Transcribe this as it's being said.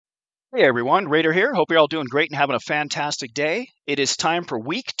Hey everyone, Raider here. Hope you're all doing great and having a fantastic day. It is time for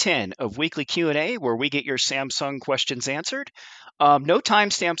week 10 of weekly Q&A where we get your Samsung questions answered. No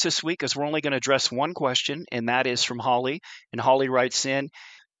timestamps this week as we're only going to address one question, and that is from Holly. And Holly writes in,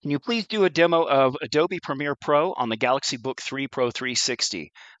 can you please do a demo of Adobe Premiere Pro on the Galaxy Book 3 Pro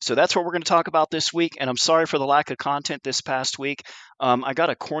 360? So that's what we're going to talk about this week. And I'm sorry for the lack of content this past week. I got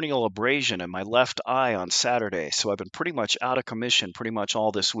a corneal abrasion in my left eye on Saturday, so I've been pretty much out of commission pretty much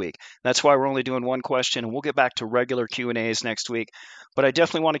all this week. That's why we're only doing one question, and we'll get back to regular Q&As next week. But I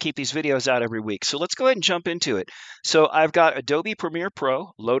definitely want to keep these videos out every week. So let's go ahead and jump into it. So I've got Adobe Premiere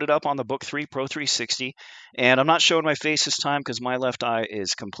Pro loaded up on the Book 3 Pro 360. And I'm not showing my face this time because my left eye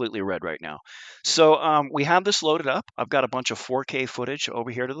is completely red right now. So we have this loaded up. I've got a bunch of 4K footage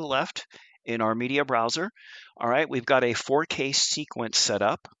over here to the left in our media browser. All right, we've got a 4K sequence set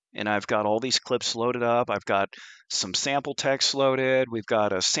up. And I've got all these clips loaded up. I've got some sample text loaded. We've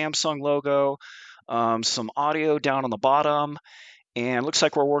got a Samsung logo, some audio down on the bottom. And it looks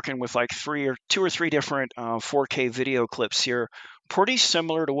like we're working with like two or three different 4K video clips here, pretty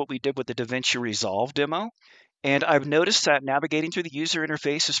similar to what we did with the DaVinci Resolve demo. And I've noticed that navigating through the user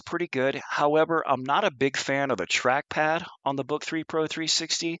interface is pretty good. However, I'm not a big fan of the trackpad on the Book 3 Pro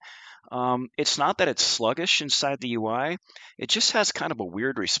 360. It's not that it's sluggish inside the UI. It just has kind of a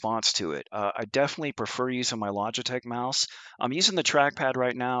weird response to it. I definitely prefer using my Logitech mouse. I'm using the trackpad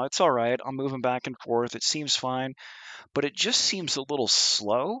right now. It's all right. I'm moving back and forth. It seems fine, but it just seems a little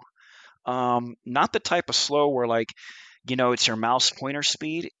slow. Not the type of slow where it's your mouse pointer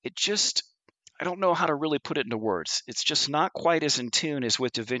speed. I don't know how to really put it into words. It's just not quite as in tune as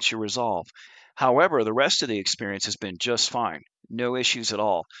with DaVinci Resolve. However, the rest of the experience has been just fine. No issues at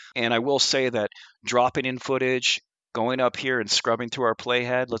all. And I will say that dropping in footage, going up here and scrubbing through our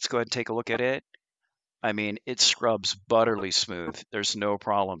playhead, let's go ahead and take a look at it. I mean, it scrubs butterly smooth. There's no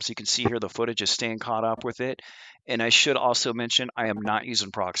problems. You can see here the footage is staying caught up with it. And I should also mention I am not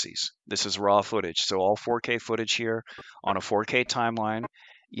using proxies. This is raw footage. So all 4K footage here on a 4K timeline.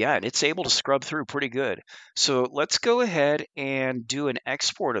 Yeah, and it's able to scrub through pretty good. So let's go ahead and do an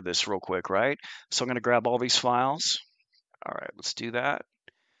export of this real quick, right? So I'm going to grab all these files. All right, let's do that.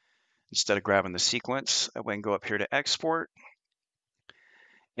 Instead of grabbing the sequence, I can go up here to export.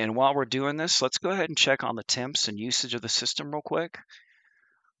 And while we're doing this, let's go ahead and check on the temps and usage of the system real quick.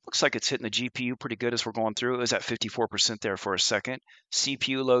 Looks like it's hitting the GPU pretty good as we're going through. It was at 54% there for a second.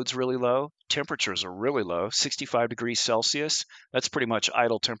 CPU load's really low. Temperatures are really low, 65 degrees Celsius. That's pretty much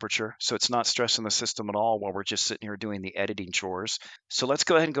idle temperature, so it's not stressing the system at all while we're just sitting here doing the editing chores. So let's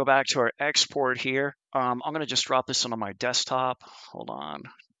go ahead and go back to our export here. I'm going to just drop this on my desktop. Hold on.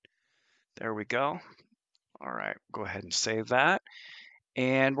 There we go. All right, go ahead and save that.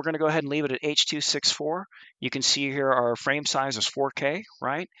 And we're going to go ahead and leave it at H.264. You can see here our frame size is 4K,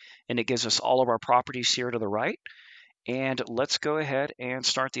 right? And it gives us all of our properties here to the right. And let's go ahead and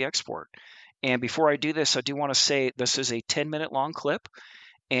start the export. And before I do this, I do want to say this is a 10-minute long clip.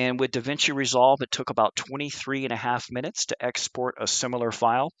 And with DaVinci Resolve, it took about 23 and a half minutes to export a similar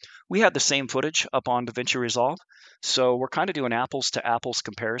file. We had the same footage up on DaVinci Resolve. So we're kind of doing apples to apples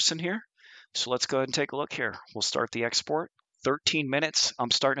comparison here. So let's go ahead and take a look here. We'll start the export. 13 minutes.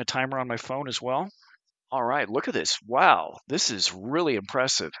 I'm starting a timer on my phone as well. All right, look at this. Wow, this is really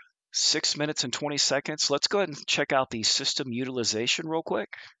impressive. 6 minutes and 20 seconds. Let's go ahead and check out the system utilization real quick.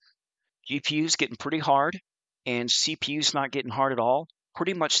 GPU's getting pretty hard, and CPU's not getting hard at all.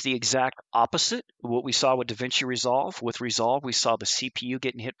 Pretty much the exact opposite of what we saw with DaVinci Resolve. With Resolve, we saw the CPU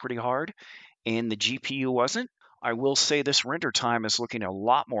getting hit pretty hard, and the GPU wasn't. I will say this render time is looking a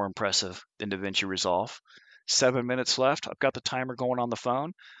lot more impressive than DaVinci Resolve. 7 minutes left. I've got the timer going on the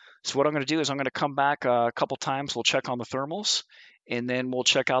phone. So what I'm going to do is I'm going to come back a couple times. We'll check on the thermals, and then we'll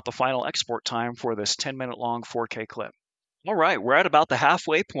check out the final export time for this 10-minute long 4K clip. All right, we're at about the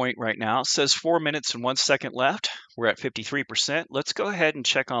halfway point right now. It says 4 minutes and 1 second left. We're at 53%. Let's go ahead and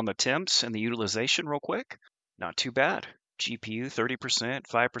check on the temps and the utilization real quick. Not too bad. GPU 30%,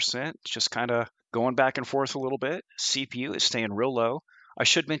 5%. It's just kind of going back and forth a little bit. CPU is staying real low. I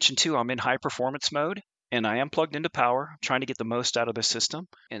should mention too, I'm in high performance mode. And I am plugged into power, trying to get the most out of the system.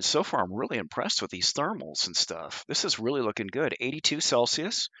 And so far, I'm really impressed with these thermals and stuff. This is really looking good. 82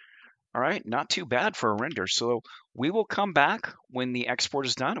 Celsius. All right, not too bad for a render. So we will come back when the export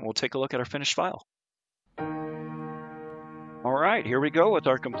is done, and we'll take a look at our finished file. All right, here we go with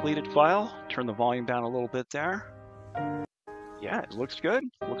our completed file. Turn the volume down a little bit there. Yeah, it looks good.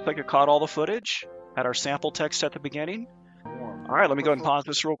 Looks like it caught all the footage. Had our sample text at the beginning. All right, let me go ahead and pause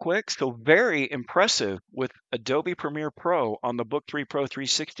this real quick. So very impressive with Adobe Premiere Pro on the Book 3 Pro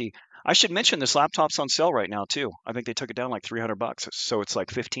 360. I should mention this laptop's on sale right now too. I think they took it down like $300, so it's like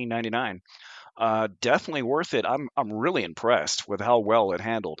 $15.99. Definitely worth it. I'm really impressed with how well it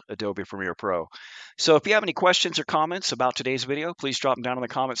handled Adobe Premiere Pro. So if you have any questions or comments about today's video, please drop them down in the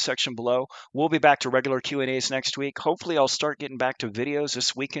comments section below. We'll be back to regular Q&As next week. Hopefully I'll start getting back to videos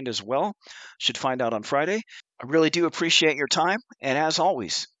this weekend as well. Should find out on Friday. I really do appreciate your time, and as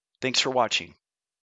always, thanks for watching.